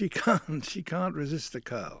mean, she can't resist a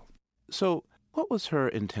curl. So what was her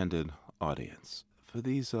intended audience? For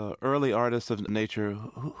these early artists of nature,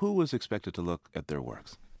 who was expected to look at their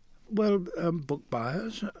works? Well, book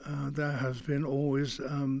buyers. There has been always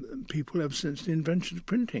people ever since the invention of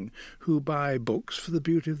printing who buy books for the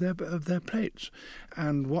beauty of their plates.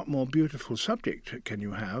 And what more beautiful subject can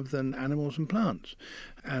you have than animals and plants?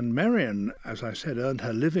 And Merian, as I said, earned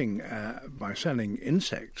her living by selling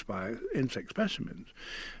insect specimens.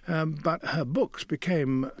 But her books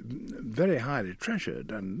became very highly treasured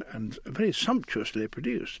and very sumptuously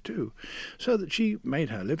produced too, so that she made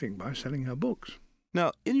her living by selling her books.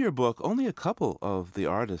 Now, in your book, only a couple of the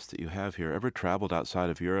artists that you have here ever traveled outside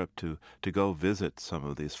of Europe to go visit some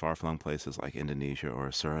of these far-flung places like Indonesia or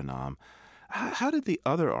Suriname. How did the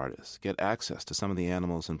other artists get access to some of the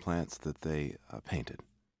animals and plants that they painted?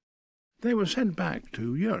 They were sent back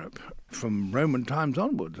to Europe from Roman times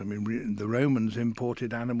onwards. I mean, the Romans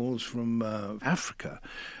imported animals from Africa,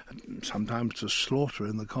 sometimes to slaughter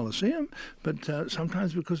in the Colosseum, but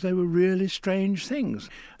sometimes because they were really strange things.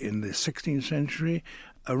 In the 16th century,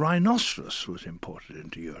 a rhinoceros was imported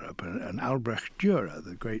into Europe, and Albrecht Dürer,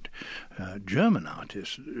 the great German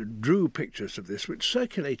artist, drew pictures of this, which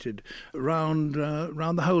circulated round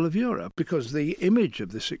the whole of Europe, because the image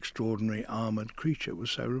of this extraordinary armoured creature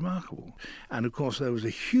was so remarkable. And of course there was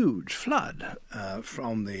a huge flood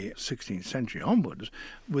from the 16th century onwards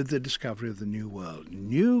with the discovery of the New World.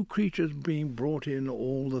 New creatures being brought in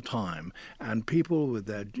all the time, and people with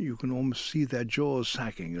you can almost see their jaws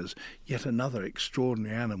sacking as yet another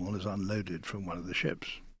extraordinary animal is unloaded from one of the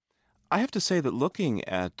ships. I have to say that looking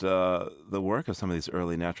at the work of some of these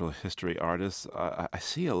early natural history artists, I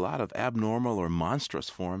see a lot of abnormal or monstrous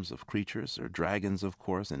forms of creatures, or dragons, of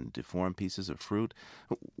course, and deformed pieces of fruit.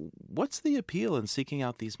 What's the appeal in seeking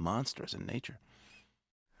out these monsters in nature?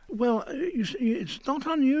 Well, it's not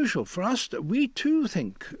unusual for us. We too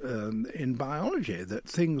think in biology that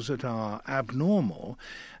things that are abnormal,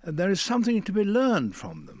 there is something to be learned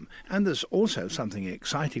from them. And there's also something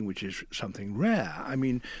exciting, which is something rare. I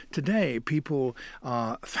mean, today people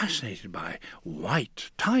are fascinated by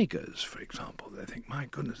white tigers, for example. They think, my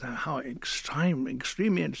goodness, how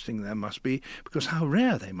extremely interesting they must be, because how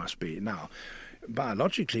rare they must be. Now,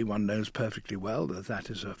 biologically, one knows perfectly well that that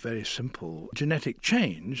is a very simple genetic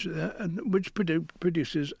change which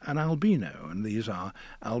produces an albino, and these are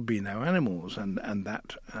albino animals, and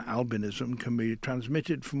that albinism can be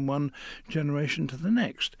transmitted from one generation to the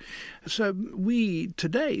next. So we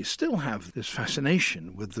today still have this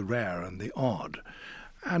fascination with the rare and the odd.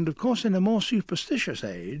 And, of course, in a more superstitious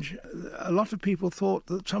age, a lot of people thought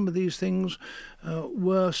that some of these things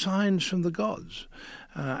were signs from the gods.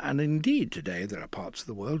 And indeed, today there are parts of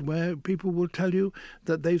the world where people will tell you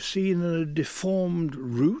that they've seen in a deformed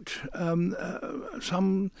root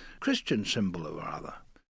some Christian symbol or other.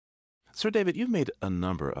 Sir David, you've made a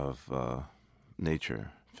number of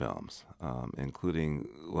nature films, including,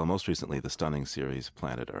 well, most recently the stunning series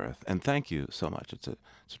Planet Earth. And thank you so much. It's a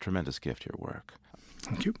tremendous gift, your work.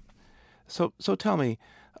 Thank you. So tell me,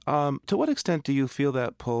 to what extent do you feel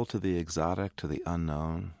that pull to the exotic, to the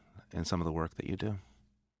unknown, in some of the work that you do?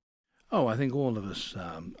 Oh, I think all of us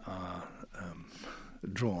are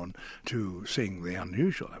drawn to seeing the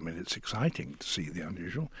unusual. I mean, it's exciting to see the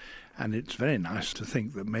unusual, and it's very nice to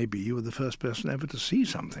think that maybe you were the first person ever to see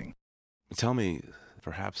something. Tell me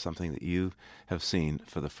perhaps something that you have seen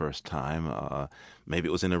for the first time. Maybe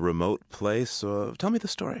it was in a remote place. Tell me the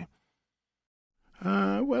story.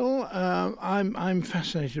 I'm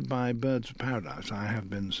fascinated by birds of paradise. I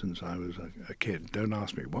have been since I was a kid. Don't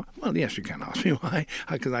ask me why. Well, yes, you can ask me why,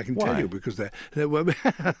 because I can tell you, because they're well,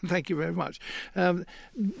 thank you very much.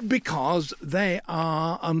 Because they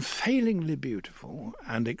are unfailingly beautiful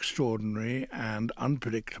and extraordinary and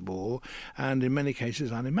unpredictable and in many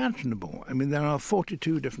cases unimaginable. I mean, there are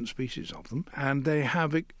 42 different species of them, and they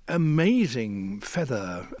have amazing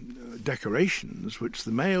feather decorations which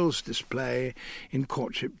the males display in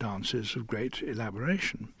courtship dances of great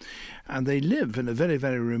elaboration. And they live in a very,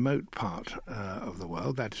 very remote part of the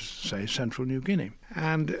world, that is to say central New Guinea.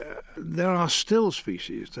 And there are still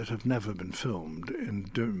species that have never been filmed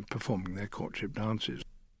in performing their courtship dances.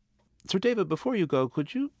 Sir David, before you go,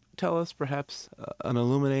 could you tell us perhaps an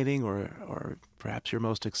illuminating or perhaps your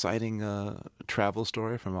most exciting travel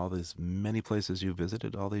story from all these many places you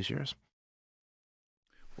visited all these years?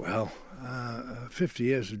 Well, 50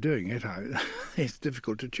 years of doing it, it's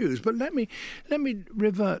difficult to choose. But let me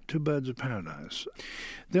revert to birds of paradise.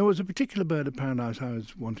 There was a particular bird of paradise I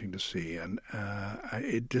was wanting to see, and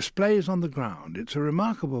it displays on the ground. It's a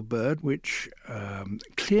remarkable bird which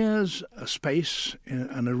clears a space,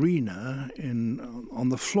 an arena on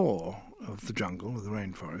the floor of the jungle, of the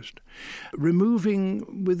rainforest,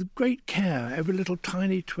 removing with great care every little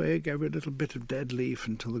tiny twig, every little bit of dead leaf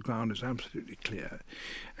until the ground is absolutely clear.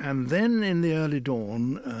 And then in the early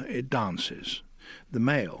dawn, it dances. The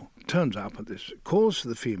male turns up at this, calls for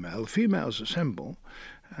the females assemble,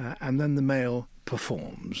 and then the male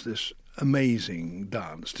performs this amazing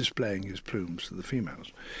dance, displaying his plumes to the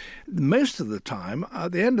females. Most of the time,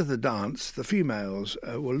 at the end of the dance, the females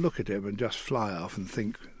will look at him and just fly off and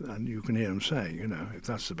think, and you can hear him saying, if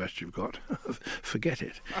that's the best you've got, forget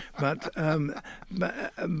it. But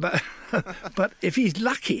if he's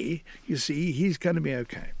lucky, you see, he's going to be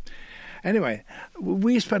okay. Anyway,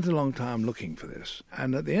 we spent a long time looking for this,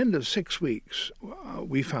 and at the end of 6 weeks,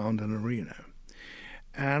 we found an arena.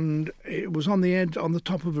 And it was on the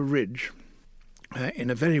top of a ridge, in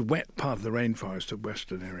a very wet part of the rainforest of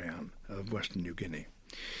Western Irian, of Western New Guinea.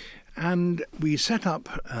 And we set up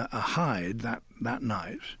a hide that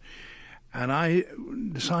night, and I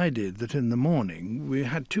decided that in the morning we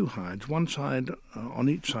had two hides, one side on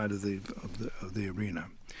each side of the arena.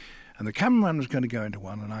 And the cameraman was going to go into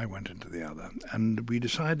one, and I went into the other. And we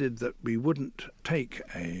decided that we wouldn't take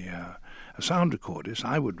a sound recordist.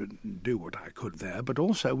 I would do what I could there, but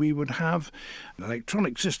also we would have an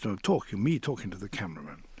electronic system of me talking to the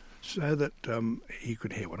cameraman, so that he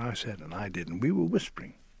could hear what I said and I did, and we were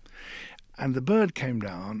whispering. And the bird came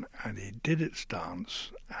down, and he did its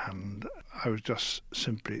dance, and I was just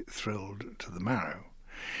simply thrilled to the marrow.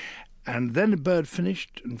 And then the bird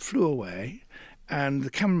finished and flew away, and the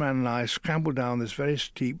cameraman and I scrambled down this very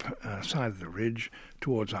steep side of the ridge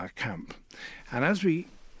towards our camp. And as we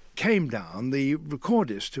came down, the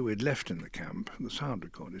recordist who had left in the camp, the sound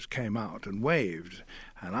recordist, came out and waved.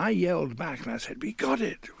 And I yelled back and I said, "We got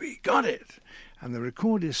it! We got it!" And the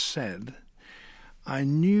recordist said, "I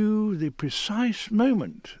knew the precise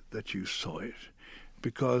moment that you saw it,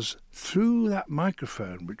 because through that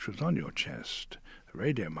microphone which was on your chest, the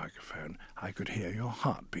radio microphone, I could hear your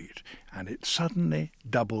heartbeat, and it suddenly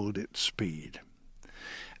doubled its speed."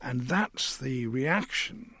 And that's the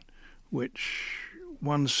reaction which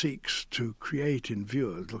one seeks to create in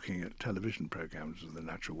viewers looking at television programs of the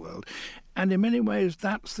natural world. And in many ways,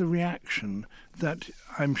 that's the reaction that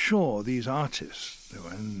I'm sure these artists who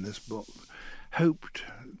are in this book hoped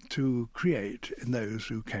to create in those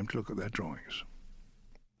who came to look at their drawings.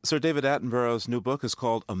 Sir David Attenborough's new book is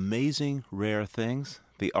called Amazing Rare Things,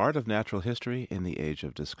 The Art of Natural History in the Age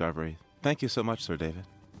of Discovery. Thank you so much, Sir David.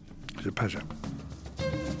 It's a pleasure.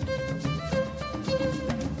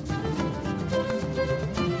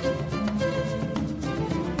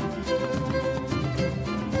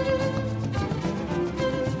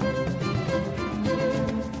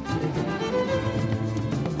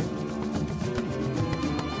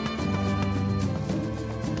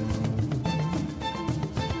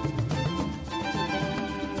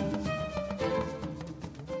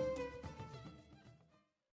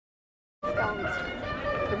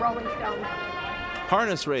 The Rolling Stones.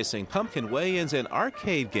 Harness racing, pumpkin weigh-ins, and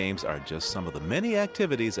arcade games are just some of the many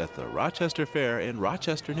activities at the Rochester Fair in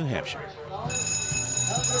Rochester, New Hampshire.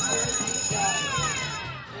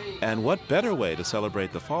 And what better way to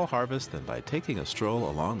celebrate the fall harvest than by taking a stroll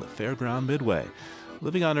along the fairground midway?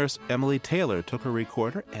 Living on Earth's Emily Taylor took her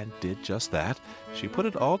recorder and did just that. She put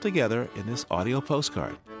it all together in this audio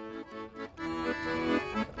postcard.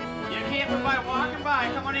 By walking by,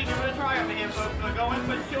 come on in, give it a try over here, folks. We're going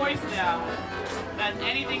for choice now. That's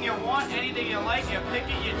anything you want, anything you like, you pick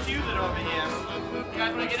it, you choose it over here. You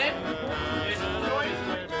guys want to get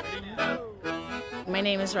in? My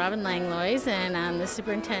name is Robin Langlois, and I'm the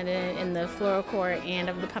superintendent in the floral court and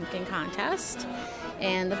of the pumpkin contest.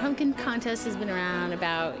 And the pumpkin contest has been around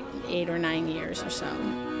about 8 or 9 years or so.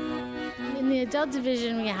 In the adult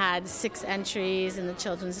division, we had 6 entries. In the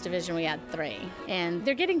children's division, we had 3. And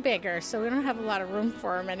they're getting bigger, so we don't have a lot of room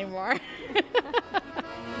for them anymore.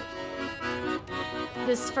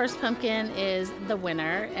 This first pumpkin is the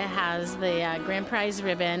winner. It has the grand prize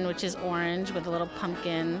ribbon, which is orange with a little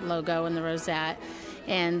pumpkin logo in the rosette.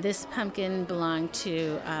 And this pumpkin belonged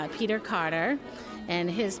to Peter Carter, and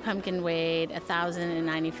his pumpkin weighed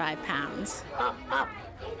 1,095 pounds.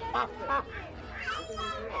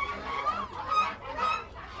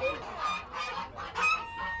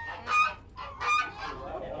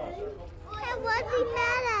 Was he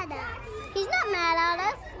mad at us? He's not mad at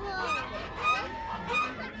us.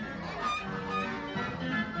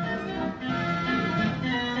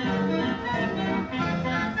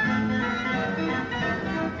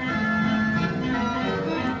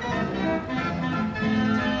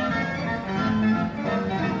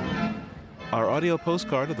 Our audio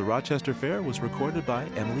postcard of the Rochester Fair was recorded by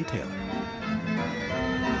Emily Taylor.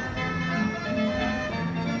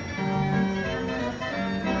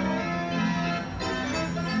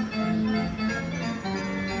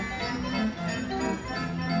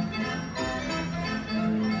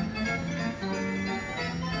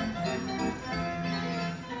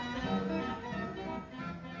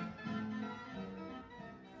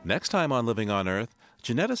 Next time on Living on Earth,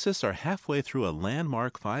 geneticists are halfway through a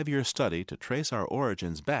landmark 5-year study to trace our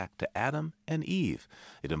origins back to Adam and Eve.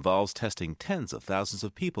 It involves testing tens of thousands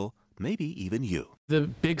of people, maybe even you. The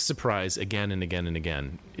big surprise again and again and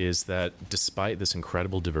again is that despite this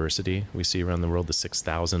incredible diversity we see around the world, the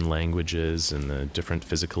 6,000 languages and the different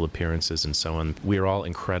physical appearances and so on, we are all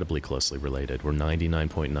incredibly closely related. We're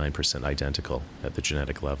 99.9% identical at the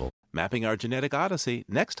genetic level. Mapping our genetic odyssey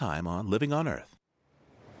next time on Living on Earth.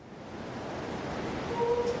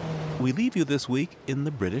 We leave you this week in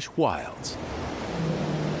the British wilds.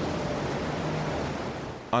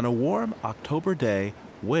 On a warm October day,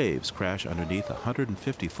 waves crash underneath a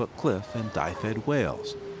 150-foot cliff in Dyfed,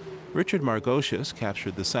 Wales. Richard Margosius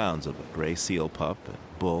captured the sounds of a gray seal pup and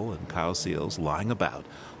bull and cow seals lying about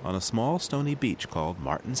on a small stony beach called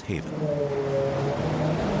Martin's Haven.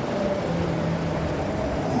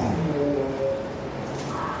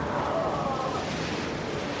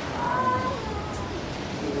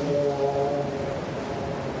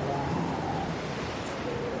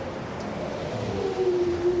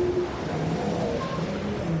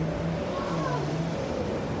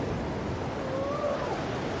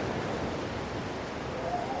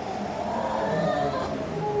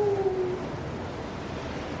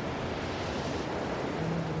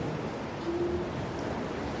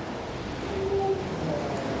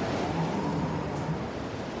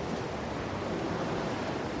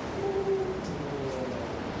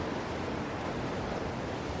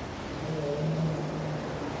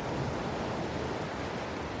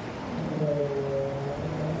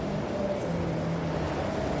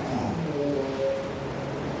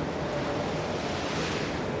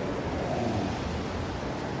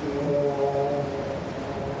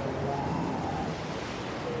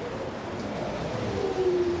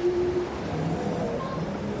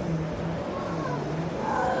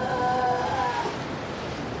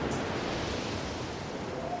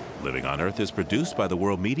 Living on Earth is produced by the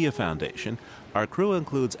World Media Foundation. Our crew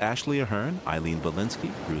includes Ashley Ahern, Eileen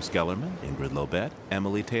Belinsky, Bruce Gellerman, Ingrid Lobet,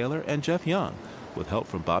 Emily Taylor, and Jeff Young, with help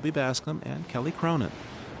from Bobby Bascom and Kelly Cronin.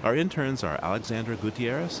 Our interns are Alexandra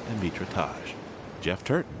Gutierrez and Mitra Taj. Jeff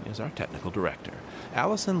Turton is our technical director.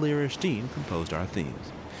 Allison Learish-Dean composed our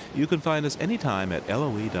themes. You can find us anytime at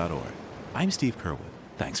LOE.org. I'm Steve Curwood.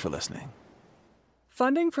 Thanks for listening.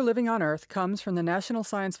 Funding for Living on Earth comes from the National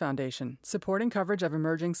Science Foundation, supporting coverage of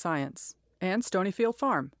emerging science, and Stonyfield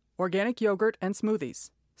Farm, organic yogurt and smoothies.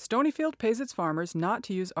 Stonyfield pays its farmers not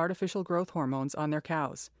to use artificial growth hormones on their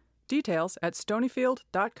cows. Details at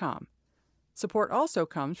stonyfield.com. Support also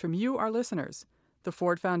comes from you, our listeners, the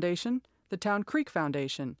Ford Foundation, the Town Creek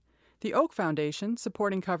Foundation, the Oak Foundation,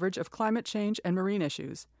 supporting coverage of climate change and marine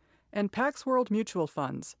issues, and Pax World Mutual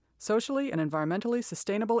Funds, socially and environmentally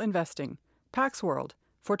sustainable investing. Pax World,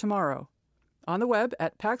 for tomorrow. On the web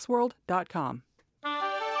at paxworld.com.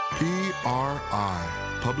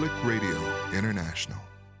 PRI, Public Radio International.